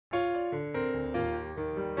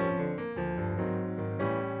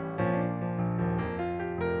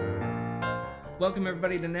Welcome,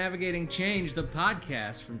 everybody, to Navigating Change, the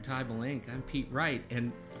podcast from Tybal Inc. I'm Pete Wright,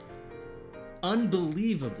 and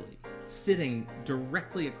unbelievably, sitting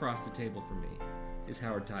directly across the table from me is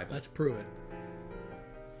Howard Tybal. Let's prove it.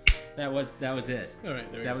 That was it. All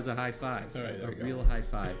right, there we that go. was a high five. All right, there a we go. real high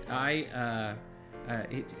five.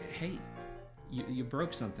 Hey, you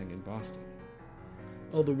broke something in Boston.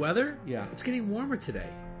 Oh, the weather? Yeah. It's getting warmer today.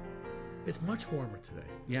 It's much warmer today.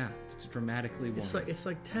 Yeah, it's dramatically warm. It's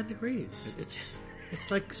like 10 degrees.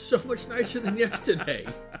 It's like so much nicer than yesterday.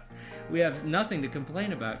 We have nothing to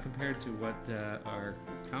complain about compared to what our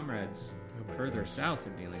comrades further south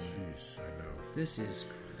are dealing with. Jeez, I know. This is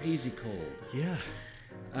crazy cold. Yeah.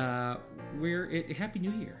 Happy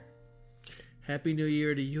New Year. Happy New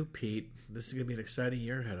Year to you, Pete. This is going to be an exciting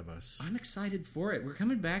year ahead of us. I'm excited for it. We're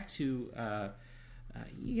coming back to,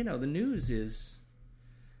 the news is.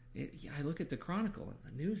 I look at the Chronicle, and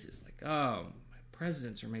the news is like, oh, my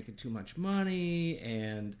presidents are making too much money,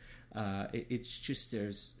 and it's just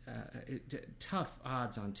there's tough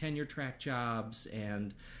odds on tenure-track jobs,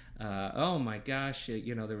 and oh my gosh,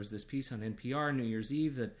 there was this piece on NPR New Year's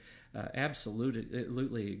Eve that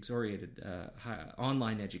absolutely excoriated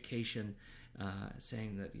online education,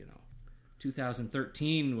 saying that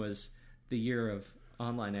 2013 was the year of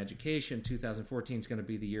online education. 2014 is going to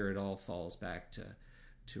be the year it all falls back to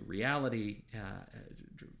reality.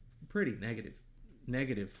 Pretty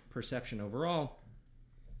negative perception overall.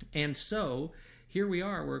 And so here we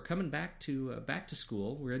are. We're coming back to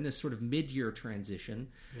school. We're in this sort of mid-year transition.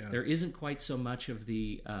 Yeah. There isn't quite so much of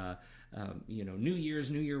the New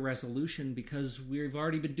Year resolution because we've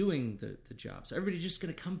already been doing the job. So everybody's just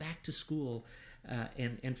going to come back to school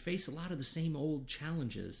and face a lot of the same old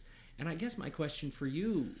challenges. And I guess my question for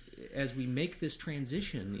you as we make this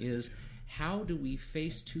transition is, how do we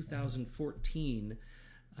face 2014?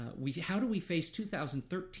 How do we face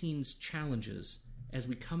 2013's challenges as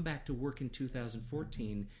we come back to work in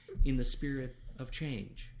 2014 in the spirit of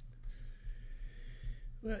change?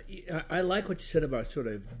 Well, I like what you said about sort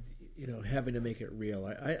of, having to make it real.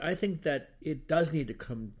 I think that it does need to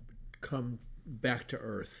come back to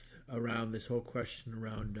earth around this whole question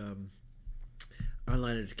around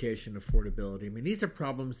online education affordability. I mean, these are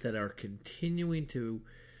problems that are continuing to.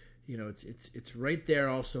 It's right there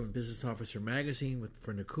also in Business Officer Magazine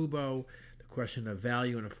for Nakubo, the question of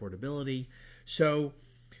value and affordability. So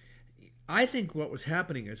I think what was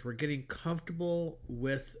happening is we're getting comfortable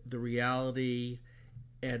with the reality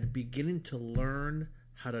and beginning to learn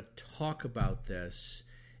how to talk about this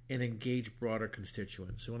and engage broader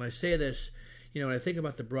constituents. So when I say this, when I think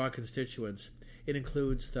about the broad constituents, it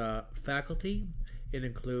includes the faculty, it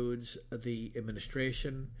includes the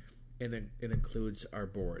administration, and it includes our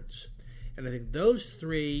boards. And I think those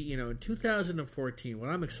three, in 2014, what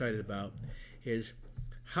I'm excited about is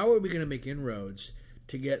how are we going to make inroads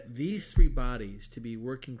to get these three bodies to be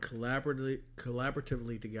working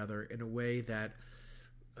collaboratively together in a way that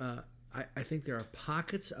I think there are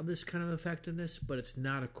pockets of this kind of effectiveness, but it's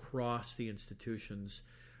not across the institutions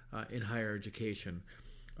in higher education.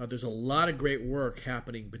 There's a lot of great work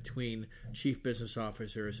happening between chief business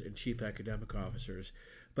officers and chief academic officers,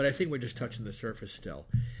 but I think we're just touching the surface still,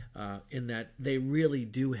 in that they really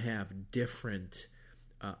do have different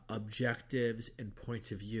objectives and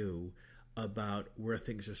points of view about where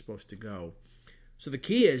things are supposed to go. So the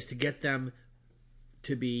key is to get them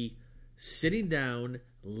to be sitting down,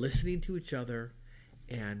 listening to each other,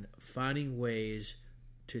 and finding ways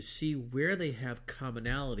to see where they have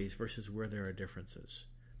commonalities versus where there are differences.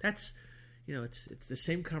 That's, it's the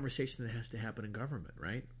same conversation that has to happen in government,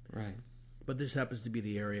 right? Right. But this happens to be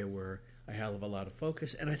the area where I have a lot of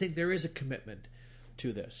focus, and I think there is a commitment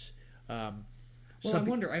to this. I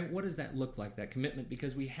wonder, what does that look like, that commitment?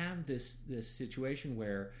 Because we have this situation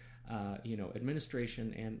where,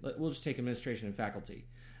 administration and we'll just take administration and faculty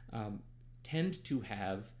tend to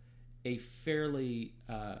have a fairly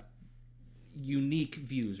unique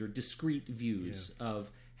views or discrete views of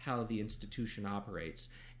how the institution operates,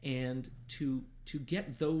 and to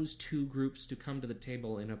get those two groups to come to the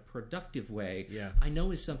table in a productive way, I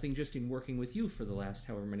know is something, just in working with you for the last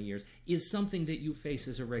however many years, is something that you face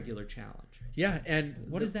as a regular challenge. Yeah, and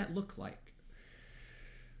what does that look like?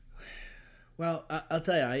 Well, I'll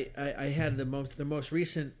tell you, I had the most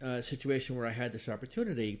recent situation where I had this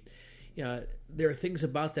opportunity. There are things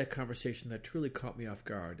about that conversation that truly caught me off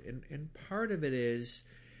guard, and part of it is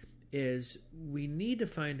we need to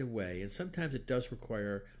find a way, and sometimes it does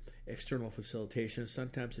require external facilitation,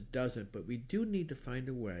 sometimes it doesn't, but we do need to find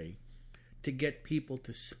a way to get people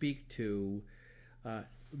to speak to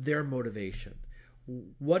their motivation.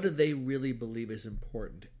 What do they really believe is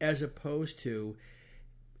important, as opposed to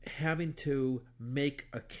having to make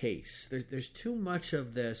a case. There's too much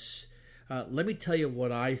of this. Let me tell you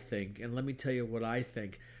what I think, and let me tell you what I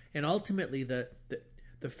think. And ultimately, the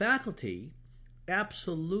faculty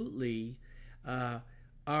absolutely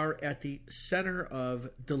are at the center of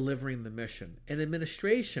delivering the mission. And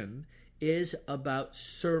administration is about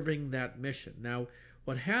serving that mission. Now,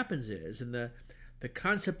 what happens is, and the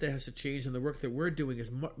concept that has to change, and the work that we're doing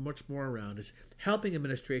is much more around, is helping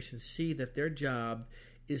administration see that their job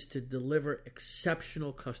is to deliver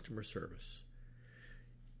exceptional customer service.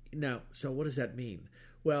 Now, so what does that mean?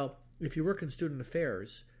 Well, if you work in student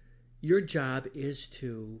affairs, your job is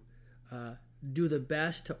to do the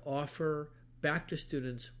best to offer back to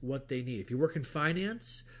students what they need. If you work in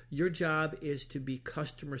finance, your job is to be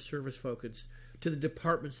customer service focused to the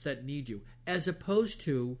departments that need you, as opposed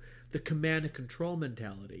to the command and control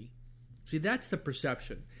mentality. See, that's the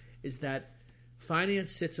perception, is that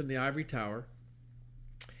finance sits in the ivory tower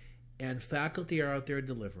and faculty are out there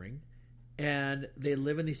delivering, and they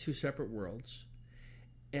live in these two separate worlds,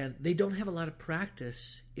 and they don't have a lot of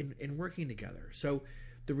practice in working together. So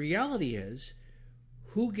the reality is,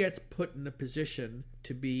 who gets put in a position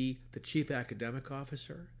to be the chief academic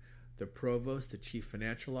officer, the provost, the chief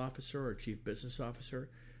financial officer, or chief business officer?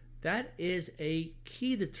 That is a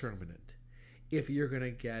key determinant if you're going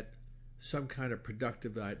to get some kind of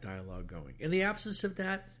productive dialogue going. In the absence of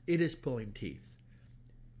that, it is pulling teeth.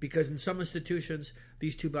 Because in some institutions,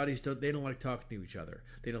 these two bodies don't like talking to each other.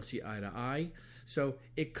 They don't see eye to eye. So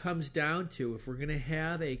it comes down to, if we're going to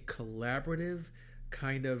have a collaborative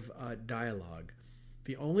kind of dialogue,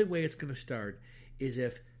 the only way it's going to start is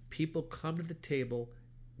if people come to the table,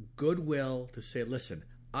 goodwill, to say, listen,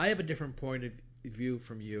 I have a different point of view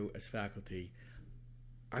from you as faculty.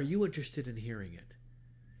 Are you interested in hearing it?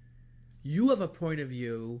 You have a point of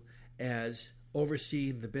view as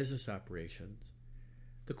overseeing the business operations.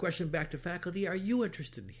 The question back to faculty, are you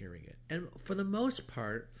interested in hearing it? And for the most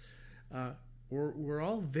part, we're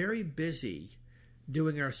all very busy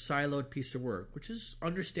doing our siloed piece of work, which is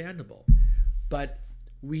understandable. But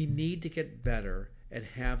we need to get better at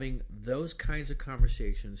having those kinds of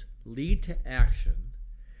conversations lead to action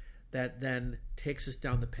that then takes us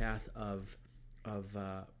down the path of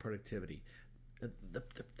productivity.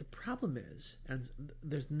 The problem is, and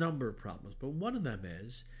there's a number of problems, but one of them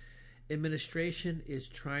is, administration is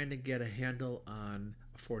trying to get a handle on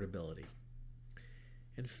affordability.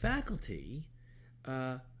 And faculty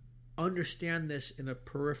understand this in a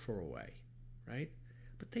peripheral way, right?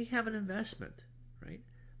 But they have an investment, right?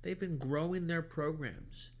 They've been growing their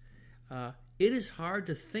programs. It is hard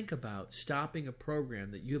to think about stopping a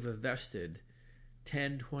program that you've invested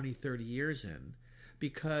 10, 20, 30 years in,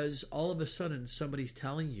 because all of a sudden somebody's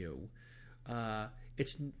telling you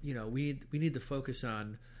we need to focus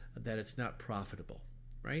on that it's not profitable,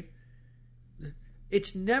 right?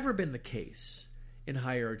 It's never been the case in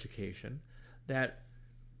higher education that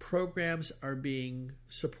programs are being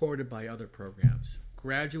supported by other programs.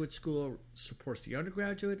 Graduate school supports the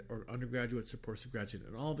undergraduate, or undergraduate supports the graduate.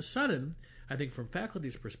 And all of a sudden, I think from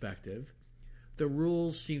faculty's perspective, the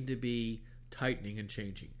rules seem to be tightening and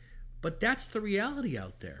changing. But that's the reality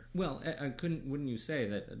out there. Well, wouldn't you say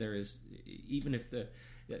that there is, even if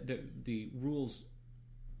the rules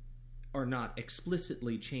are not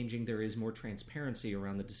explicitly changing, there is more transparency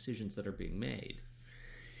around the decisions that are being made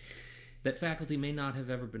that faculty may not have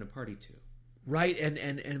ever been a party to. Right, and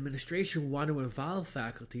administration want to involve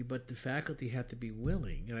faculty, but the faculty have to be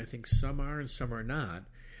willing, and I think some are and some are not,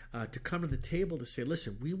 to come to the table to say,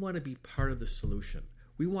 listen, we want to be part of the solution.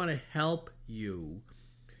 We want to help you.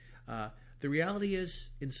 The reality is,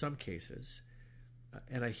 in some cases,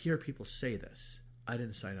 and I hear people say this, I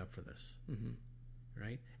didn't sign up for this. Mm-hmm.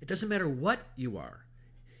 Right? It doesn't matter what you are.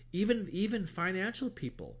 Even financial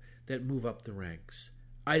people that move up the ranks,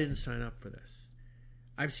 I didn't sign up for this.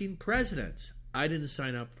 I've seen presidents, I didn't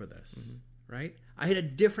sign up for this. Mm-hmm. Right? I had a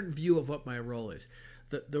different view of what my role is.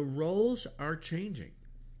 The roles are changing.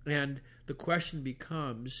 And the question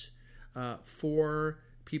becomes, for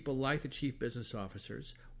people like the chief business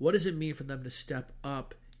officers, what does it mean for them to step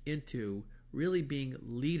up into really being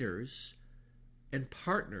leaders and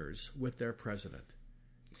partners with their president?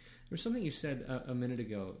 There's something you said a minute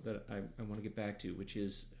ago that I want to get back to, which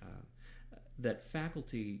is that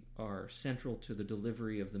faculty are central to the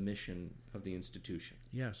delivery of the mission of the institution.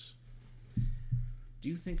 Yes. Do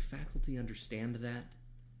you think faculty understand that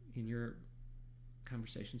in your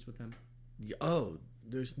conversations with them? Oh,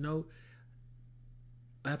 there's no...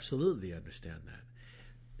 Absolutely understand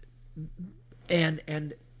that.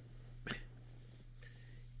 And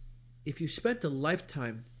if you spent a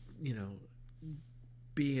lifetime,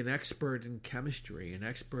 be an expert in chemistry, an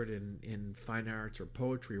expert in fine arts or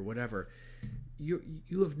poetry or whatever. You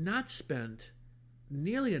have not spent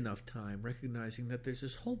nearly enough time recognizing that there's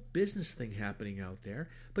this whole business thing happening out there,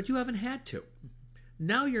 but you haven't had to.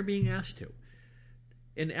 Now you're being asked to.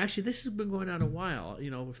 And actually, this has been going on a while.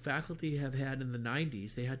 Faculty have had in the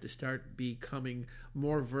 90s, they had to start becoming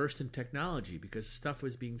more versed in technology because stuff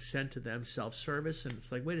was being sent to them self-service. And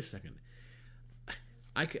it's like, wait a second.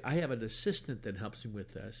 I have an assistant that helps me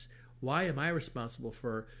with this. Why am I responsible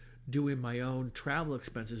for doing my own travel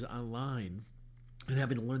expenses online and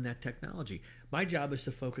having to learn that technology? My job is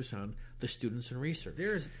to focus on the students and research.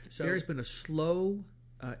 There's been a slow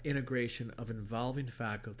integration of involving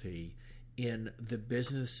faculty in the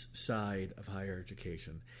business side of higher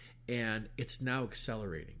education, and it's now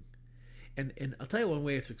accelerating. And I'll tell you one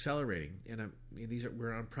way it's accelerating. And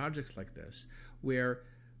we're on projects like this where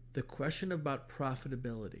the question about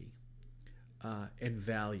profitability and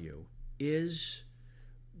value is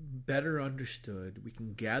better understood. We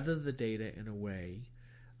can gather the data in a way.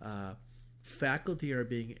 Faculty are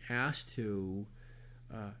being asked to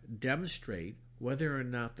demonstrate whether or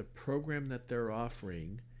not the program that they're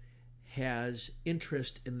offering has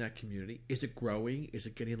interest in that community. Is it growing? Is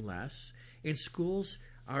it getting less? And schools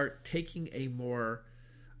are taking a more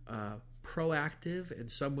proactive,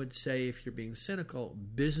 and some would say, if you're being cynical,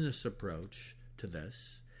 business approach to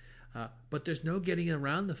this. But there's no getting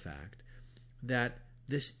around the fact that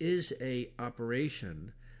this is a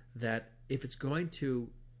operation that, if it's going to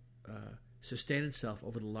sustain itself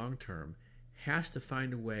over the long term, has to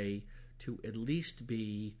find a way to at least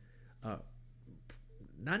be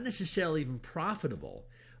not necessarily even profitable,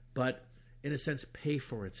 but in a sense pay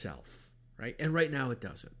for itself, right? And right now it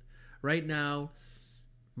doesn't. Right now,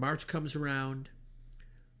 March comes around,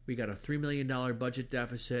 we got a $3 million budget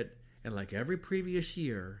deficit, and like every previous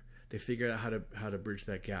year, they figure out how to bridge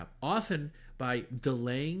that gap, often by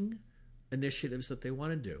delaying initiatives that they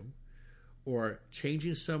want to do or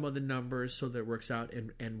changing some of the numbers so that it works out.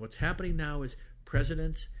 And what's happening now is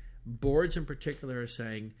presidents, boards in particular, are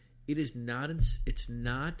saying it's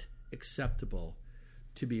not acceptable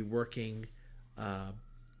to be working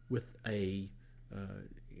with in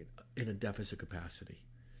a deficit capacity,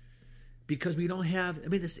 because we don't have. I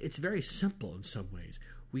mean, it's very simple in some ways.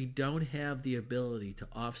 We don't have the ability to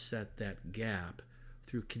offset that gap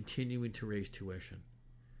through continuing to raise tuition,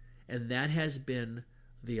 and that has been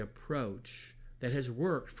the approach that has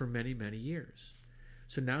worked for many, many years.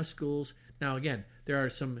 So now schools. Now, again, there are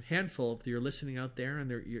some handful, if you're listening out there and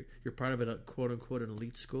you're part of a quote-unquote an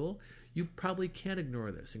elite school, you probably can't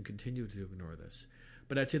ignore this and continue to ignore this.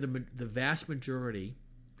 But I'd say the vast majority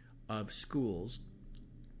of schools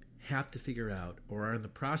have to figure out, or are in the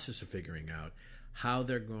process of figuring out, how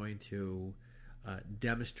they're going to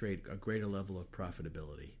demonstrate a greater level of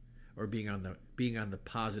profitability, or being on the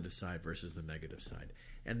positive side versus the negative side.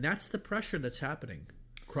 And that's the pressure that's happening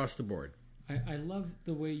across the board. I love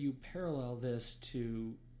the way you parallel this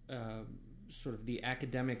to sort of the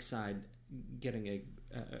academic side getting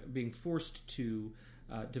being forced to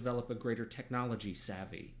develop a greater technology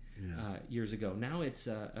savvy years ago. Now it's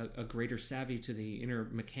a greater savvy to the inner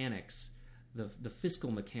mechanics, the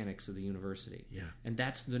fiscal mechanics of the university. Yeah. And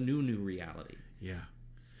that's the new reality. Yeah.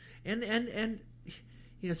 And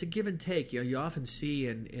it's a give and take. You often see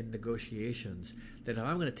in negotiations that if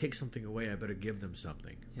I'm going to take something away, I better give them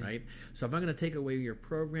something, right? So if I'm going to take away your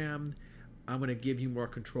program, I'm going to give you more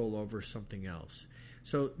control over something else.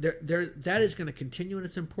 So that is going to continue, and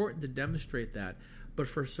it's important to demonstrate that. But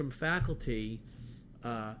for some faculty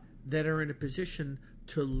that are in a position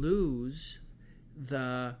to lose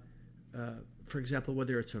the, for example,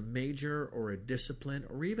 whether it's a major or a discipline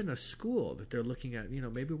or even a school that they're looking at,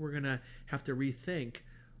 maybe we're going to have to rethink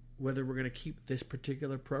whether we're going to keep this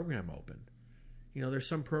particular program open. There's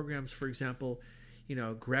some programs, for example,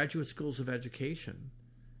 graduate schools of education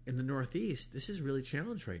in the Northeast. This is really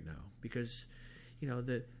challenged right now because,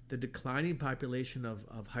 the declining population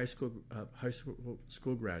of high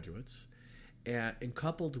school graduates, and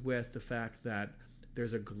coupled with the fact that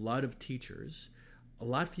there's a glut of teachers, a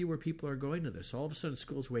lot fewer people are going to this. All of a sudden,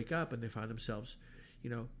 schools wake up and they find themselves,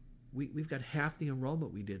 we've got half the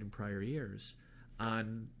enrollment we did in prior years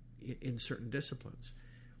in certain disciplines.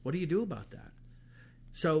 What do you do about that?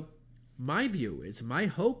 So my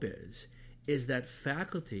hope is that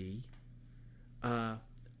faculty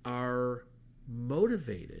are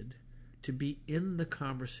motivated to be in the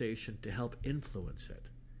conversation to help influence it.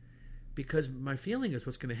 Because my feeling is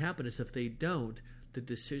what's going to happen is if they don't, the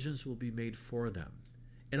decisions will be made for them.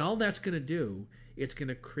 And all that's going to do, it's going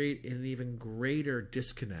to create an even greater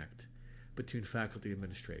disconnect between faculty and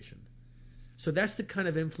administration. So that's the kind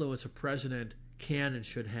of influence a president can and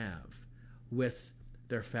should have with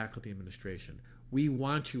their faculty administration. We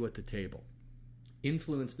want you at the table.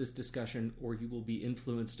 Influence this discussion or you will be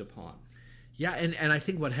influenced upon. Yeah, and I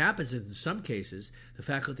think what happens is in some cases, the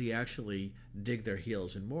faculty actually dig their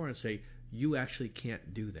heels in more and say, you actually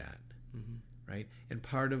can't do that, right? And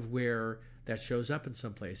part of where that shows up in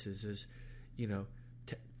some places is,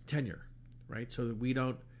 tenure, right? So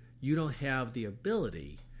that you don't have the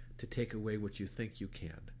ability to take away what you think you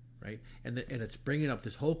can, right? And it's bringing up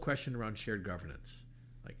this whole question around shared governance.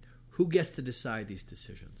 Like, who gets to decide these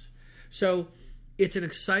decisions? So it's an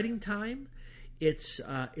exciting time. It's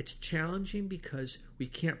challenging because we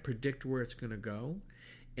can't predict where it's going to go.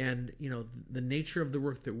 And, the nature of the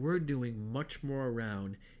work that we're doing much more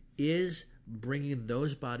around is bringing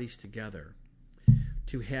those bodies together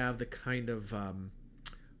to have the kind of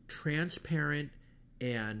transparent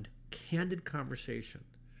and candid conversation.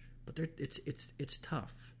 But it's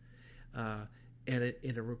tough. And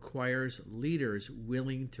it requires leaders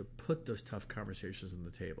willing to put those tough conversations on the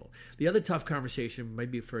table. The other tough conversation, might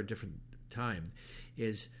be for a different time,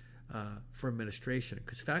 is for administration.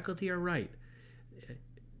 Because faculty are right.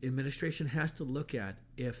 Administration has to look at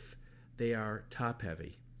if they are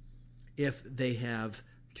top-heavy, if they have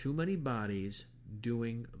too many bodies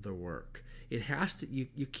doing the work. It has to.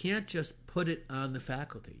 You can't just put it on the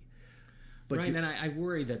faculty. But right, and I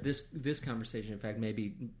worry that this conversation, in fact, may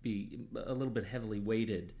be a little bit heavily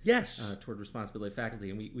weighted toward responsibility of faculty.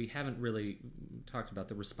 And we haven't really talked about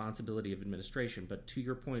the responsibility of administration. But to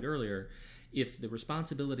your point earlier, if the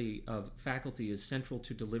responsibility of faculty is central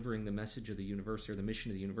to delivering the message of the university or the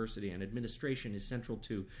mission of the university, and administration is central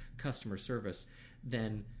to customer service,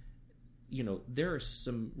 then there is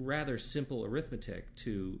some rather simple arithmetic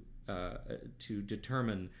to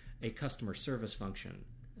determine a customer service function.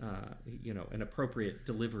 An appropriate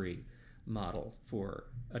delivery model for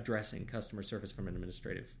addressing customer service from an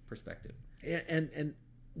administrative perspective. And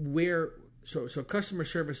where so customer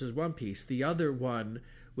service is one piece. The other one,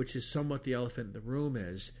 which is somewhat the elephant in the room,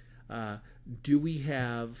 is do we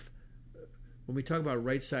have, when we talk about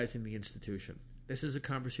right-sizing the institution, this is a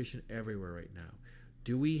conversation everywhere right now.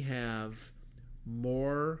 Do we have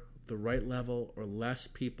more the right level or less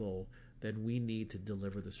people than we need to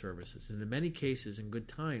deliver the services? And in many cases, in good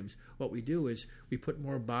times, what we do is we put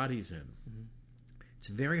more bodies in. Mm-hmm. It's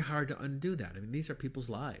very hard to undo that. I mean, these are people's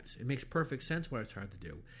lives. It makes perfect sense why it's hard to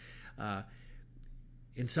do.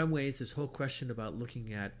 In some ways, this whole question about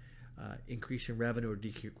looking at increasing revenue or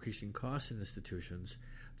decreasing costs in institutions,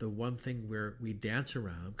 the one thing where we dance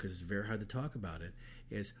around, because it's very hard to talk about it,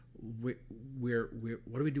 is what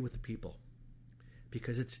do we do with the people?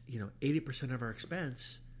 Because it's 80% of our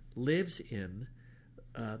expense lives in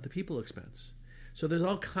the people expense. So there's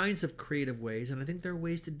all kinds of creative ways, and I think there are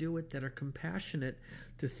ways to do it that are compassionate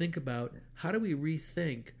to think about how do we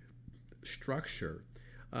rethink structure.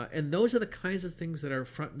 And those are the kinds of things that are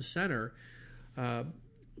front and center.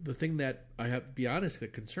 The thing that I have to be honest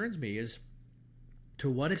that concerns me is to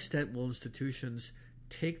what extent will institutions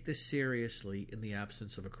take this seriously in the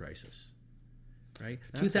absence of a crisis? Right?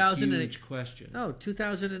 That's a huge question.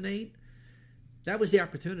 2008. That was the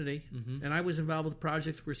opportunity, and I was involved with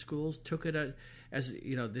projects where schools took it as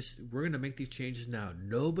this. We're going to make these changes now.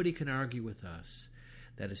 Nobody can argue with us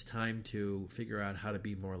that it's time to figure out how to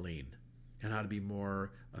be more lean and how to be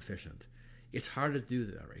more efficient. It's hard to do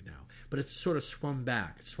that right now, but it's sort of swung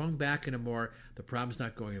back. It swung back in a more the problem's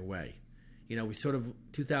not going away. We sort of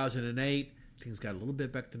 2008 things got a little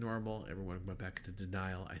bit back to normal. Everyone went back to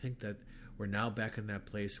denial. I think that we're now back in that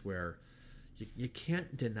place where you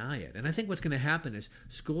can't deny it. And I think what's going to happen is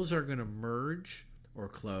schools are going to merge or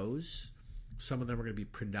close. Some of them are going to be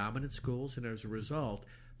predominant schools, and as a result,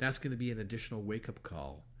 that's going to be an additional wake-up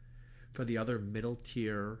call for the other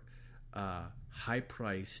middle-tier,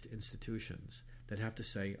 high-priced institutions that have to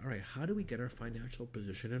say, all right, how do we get our financial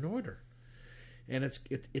position in order? And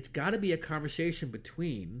it's got to be a conversation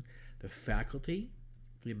between the faculty,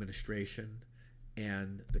 the administration,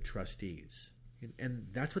 and the trustees. And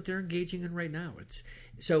that's what they're engaging in right now.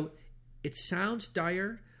 It sounds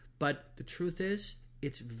dire, but the truth is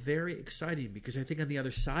it's very exciting because I think on the other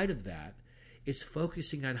side of that is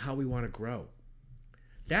focusing on how we want to grow.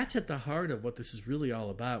 That's at the heart of what this is really all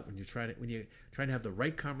about when you're trying to have the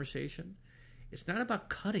right conversation. It's not about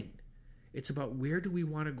cutting. It's about where do we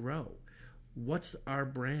want to grow? What's our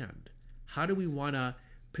brand? How do we want to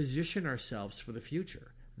position ourselves for the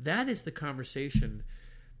future? That is the conversation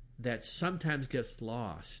that sometimes gets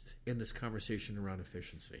lost in this conversation around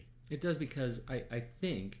efficiency. It does, because I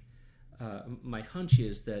think my hunch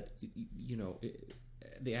is that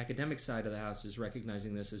the academic side of the house is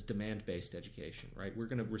recognizing this as demand-based education, right? We're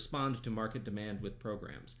going to respond to market demand with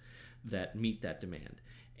programs that meet that demand.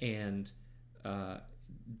 And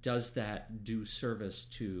does that do service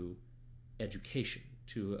to education,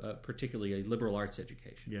 to particularly a liberal arts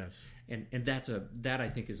education? Yes. And that I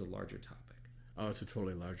think is a larger topic. Oh, it's a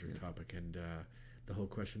totally larger topic. And the whole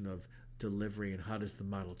question of delivery and how does the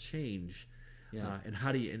model change, and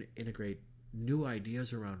how do you integrate new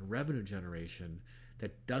ideas around revenue generation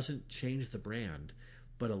that doesn't change the brand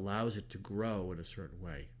but allows it to grow in a certain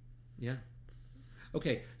way. Yeah.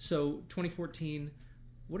 Okay, so 2014,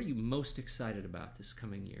 what are you most excited about this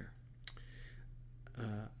coming year?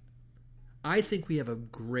 I think we have a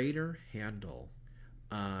greater handle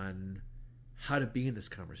on how to be in this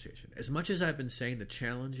conversation. As much as I've been saying the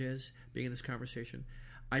challenge is being in this conversation,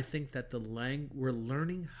 I think that we're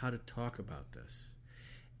learning how to talk about this.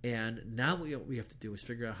 And now what we have to do is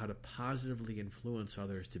figure out how to positively influence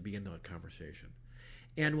others to be in that conversation.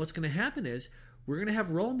 And what's going to happen is we're going to have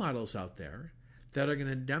role models out there that are going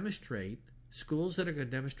to demonstrate, schools that are going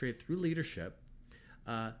to demonstrate through leadership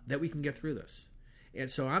that we can get through this. And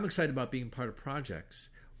so I'm excited about being part of projects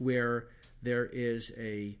where there is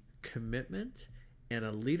a commitment and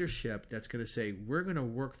a leadership that's going to say, we're going to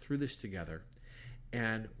work through this together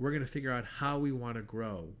and we're going to figure out how we want to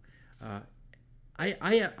grow. I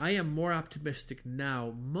am more optimistic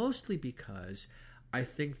now, mostly because I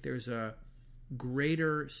think there's a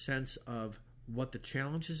greater sense of what the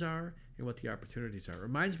challenges are and what the opportunities are. It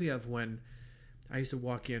reminds me of when I used to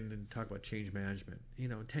walk in and talk about change management.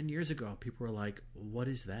 10 years ago, people were like, what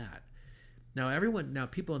is that? Now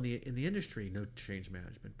people in the industry know change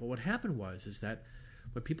management. But what happened is that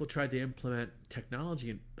when people tried to implement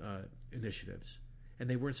technology initiatives and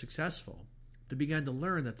they weren't successful, they began to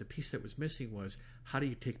learn that the piece that was missing was, how do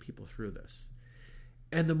you take people through this?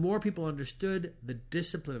 And the more people understood the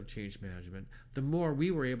discipline of change management, the more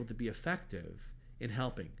we were able to be effective in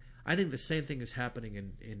helping. I think the same thing is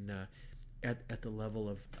happening at the level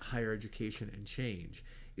of higher education and change,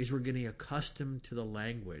 is we're getting accustomed to the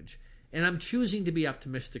language. And I'm choosing to be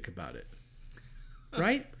optimistic about it.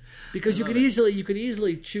 Right? Because you could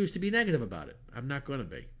easily choose to be negative about it. I'm not going to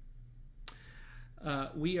be.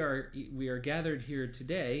 We are gathered here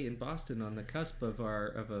today in Boston on the cusp of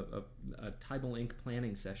a Teibel Inc.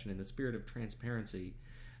 planning session in the spirit of transparency.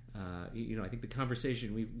 I think the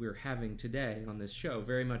conversation we're having today on this show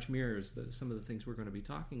very much mirrors some of the things we're going to be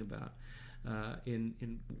talking about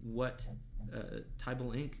in what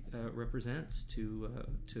Teibel Inc. Represents to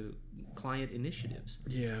client initiatives.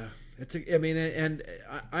 Yeah, and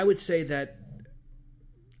I would say that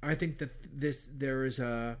I think that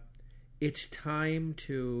it's time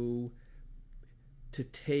to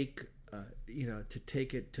take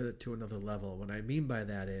it to another level. What I mean by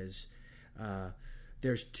that is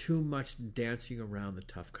there's too much dancing around the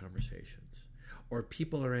tough conversations, or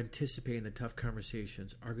people are anticipating the tough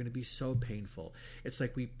conversations are going to be so painful. It's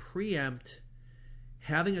like we preempt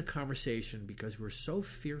having a conversation because we're so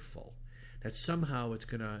fearful that somehow it's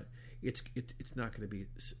not going to be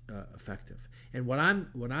effective. And what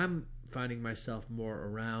I'm finding myself more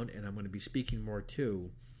around, and I'm going to be speaking more to,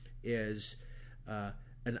 is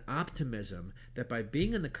an optimism that by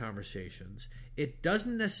being in the conversations, it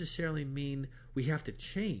doesn't necessarily mean we have to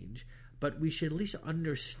change, but we should at least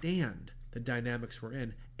understand the dynamics we're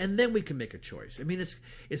in, and then we can make a choice. I mean,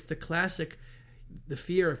 it's the classic, the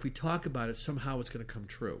fear if we talk about it, somehow it's going to come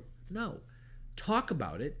true. No. Talk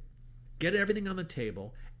about it, get everything on the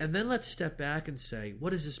table, and then let's step back and say,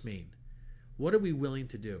 what does this mean? What are we willing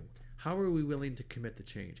to do? How are we willing to commit to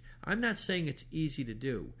change? I'm not saying it's easy to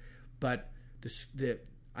do, but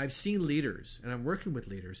I've seen leaders, and I'm working with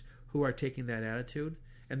leaders, who are taking that attitude,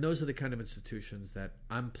 and those are the kind of institutions that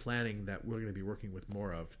I'm planning that we're going to be working with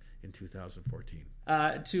more of in 2014.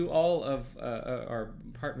 To all of our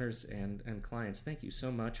partners and clients, thank you so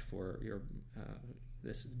much for your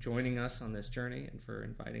joining us on this journey and for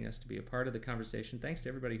inviting us to be a part of the conversation. Thanks to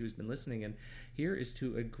everybody who's been listening, and here is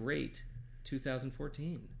to a great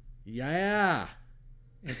 2014. Yeah.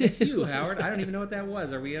 And thank you, Howard. I don't even know what that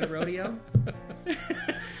was. Are we at a rodeo?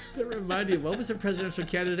 That reminded me, what was the presidential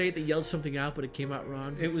candidate that yelled something out but it came out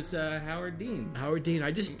wrong? It was Howard Dean. Howard Dean.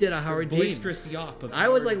 I just did a Howard Dean. Boisterous yawp of I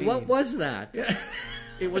was like, Dean. what was that?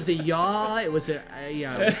 It was a yaw. It was a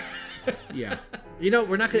yeah. Yeah.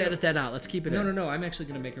 We're not going to edit that out. Let's keep it in. No. I'm actually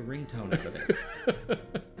going to make a ringtone out of it.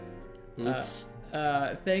 Oops.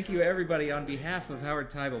 Thank you, everybody, on behalf of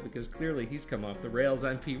Howard Teibel, because clearly he's come off the rails.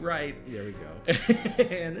 I'm Pete Wright. There we go.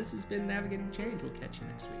 And this has been Navigating Change. We'll catch you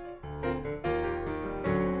next week.